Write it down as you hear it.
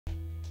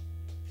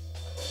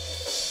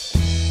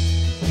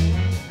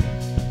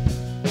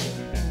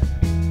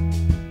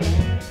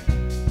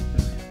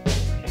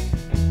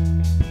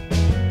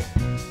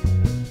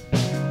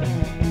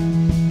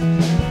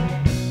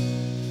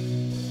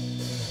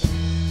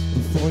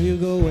Before you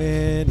go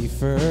any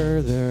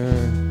further,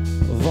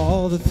 of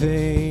all the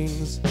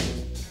things,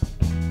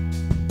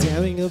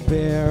 damning a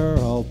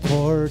barrel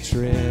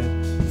portrait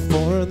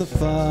 4 in the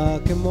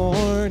fucking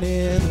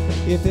morning.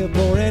 If it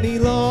bore any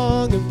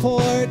long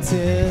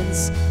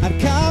importance, I'd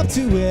cop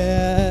to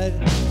it.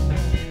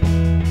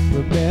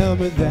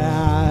 Remember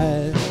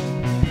that.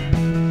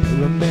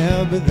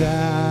 Remember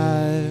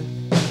that.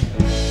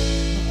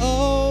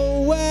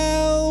 Oh,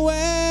 well,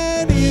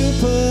 when you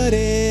put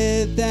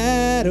it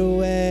that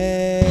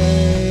way.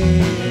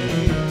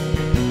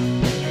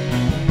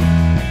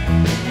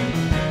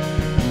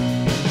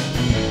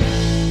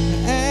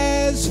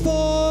 As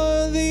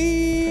for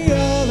the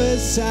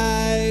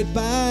oversight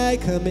by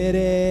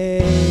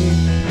committee,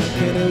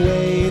 can it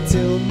wait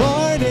till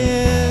morning?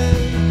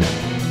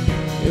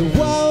 It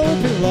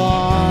won't be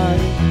long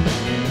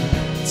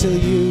till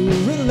you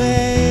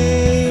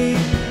relate.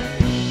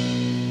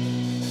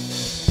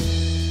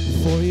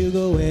 Before you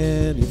go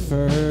any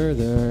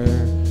further,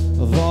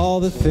 of all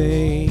the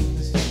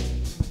things,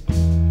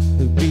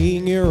 of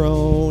being your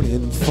own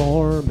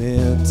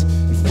informant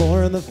at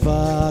 4 in the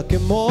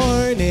fucking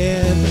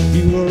morning,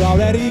 you were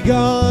already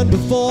gone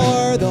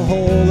before the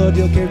whole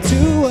ordeal came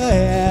to a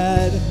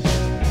head.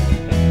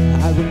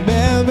 I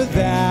remember